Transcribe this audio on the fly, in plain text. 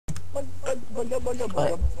Right.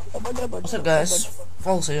 What's up guys,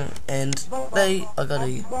 Falls here, and today I got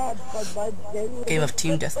a game of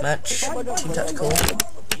Team Deathmatch, Team Tactical.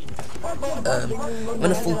 I'm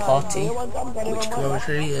in a full party, which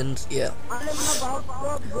grocery, and yeah.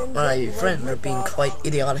 My friends are being quite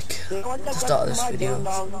idiotic to start this video.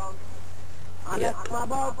 Yep.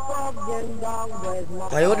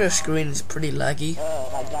 My other screen is pretty laggy,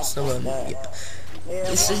 so yep.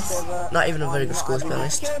 This is not even a very good score, to be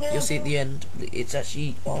honest. You'll see at the end, it's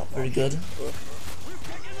actually not very good.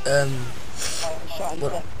 But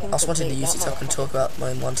I just wanted to use it so I can talk about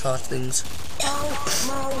my montage things.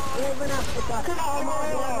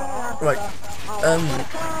 Right.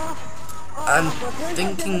 I'm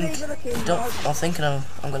thinking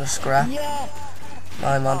I'm gonna scrap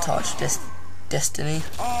my montage Destiny.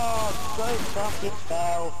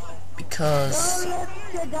 Because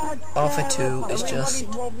Alpha 2 is just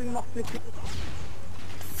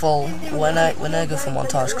full. When I go for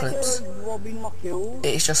montage clips,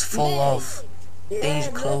 it's just full of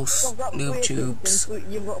danger close noob tubes,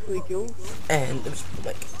 and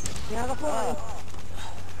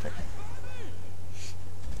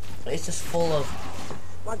it's just full of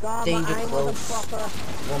danger close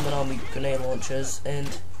one-man army grenade launchers,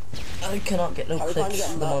 and I cannot get no clips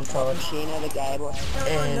for the montage,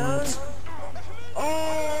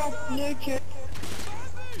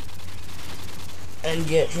 and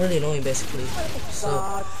yeah, it's really annoying basically.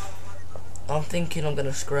 So I'm thinking I'm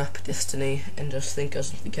gonna scrap Destiny and just think of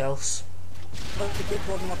something else,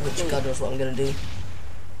 which God knows what I'm gonna do,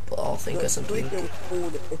 but I'll think of something.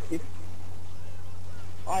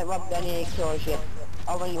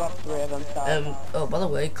 I'll run you up 3 of them. Oh, by the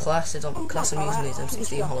way, class I'm using is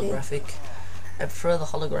M16A4 Holographic. I prefer the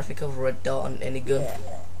holographic over red dot on any gun.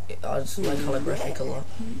 I just like holographic a lot.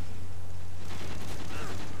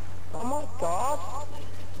 Oh my god!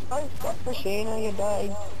 I got Machina, you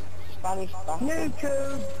died. Spanish bastard.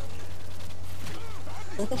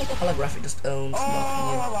 Holographic just owns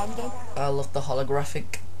my opinion. I love the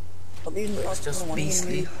holographic. It's just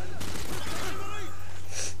beastly.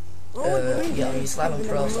 Yeah, I'm using Sleight and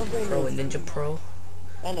Pro and Ninja Pro.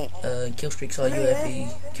 Kill streaks are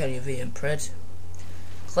UAV, Carry UV and Pred.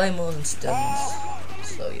 Claymores and stuns.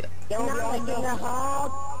 So yeah.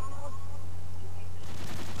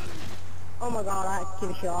 Oh my god, I give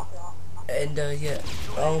a shot. And yeah,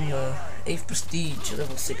 I'm 8th prestige,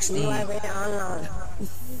 level 16. 4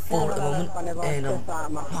 at the moment, and I'm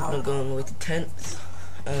gonna go all the way to 10th.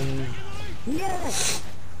 Yes!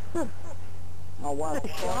 Oh wow,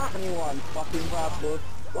 anyone fucking grab this.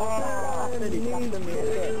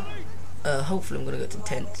 Hopefully I'm gonna go to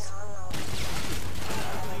 10th.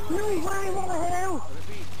 No way, what the hell?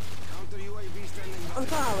 I'm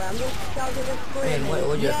sorry, I'm just starting to screen. Man, my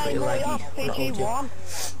audio is pretty laggy. Not audio.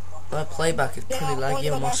 My playback is pretty laggy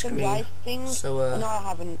on my screen. So no, I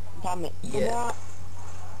haven't, damn it. yeah.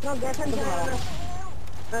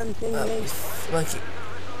 Like,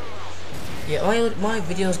 yeah, my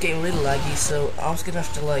video's getting really laggy, so I was gonna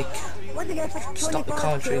have to like stop the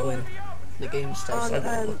commentary when the game starts.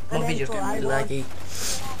 My video's getting really laggy.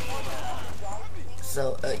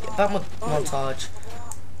 So about my montage,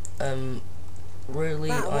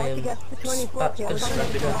 really I am about to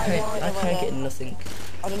scrap it. I can't get nothing.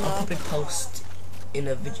 I'll probably post in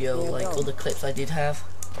a video like all the clips I did have,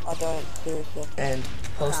 and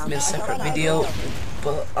post them in a separate video.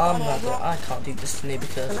 But I can't do Destiny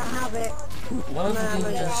because one of them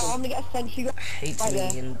just hates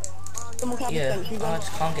me, and yeah, I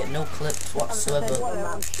just can't get no clips whatsoever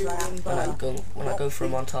when I go for a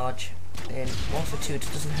montage. And 142 it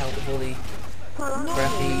doesn't help with all the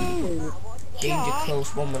crappy danger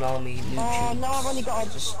close one-man army noob tubes.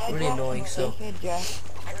 It's just really annoying. So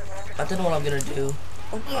I don't know what I'm gonna do.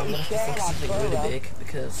 I'm gonna have to think of something really big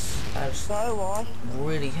because I just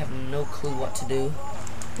really have no clue what to do.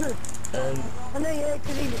 And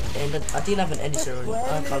I didn't have an editor, and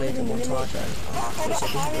I can't edit a montage.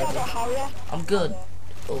 I'm good.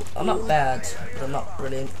 Oh, I'm not bad, but I'm not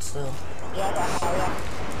brilliant. So.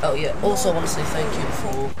 Oh yeah. Also, I want to say thank you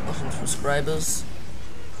for 100 subscribers.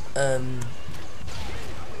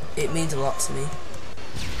 It means a lot to me.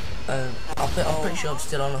 I'm pretty sure I'm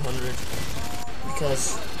still on 100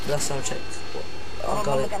 because last time I checked, I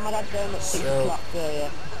got it. So let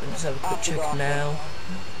me just have a quick check now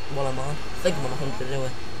while I'm on. I think I'm on 100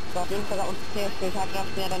 anyway. I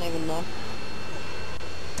don't even know.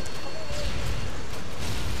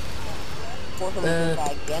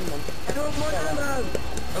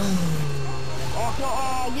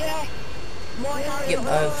 Yep,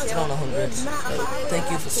 I'm still on 100. So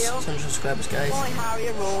thank you for 100 subscribers, guys.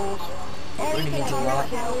 it really means a lot.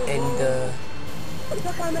 And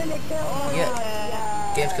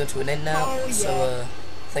yeah, game's going to an end now. So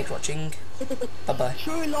thanks for watching. Bye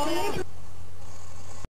bye.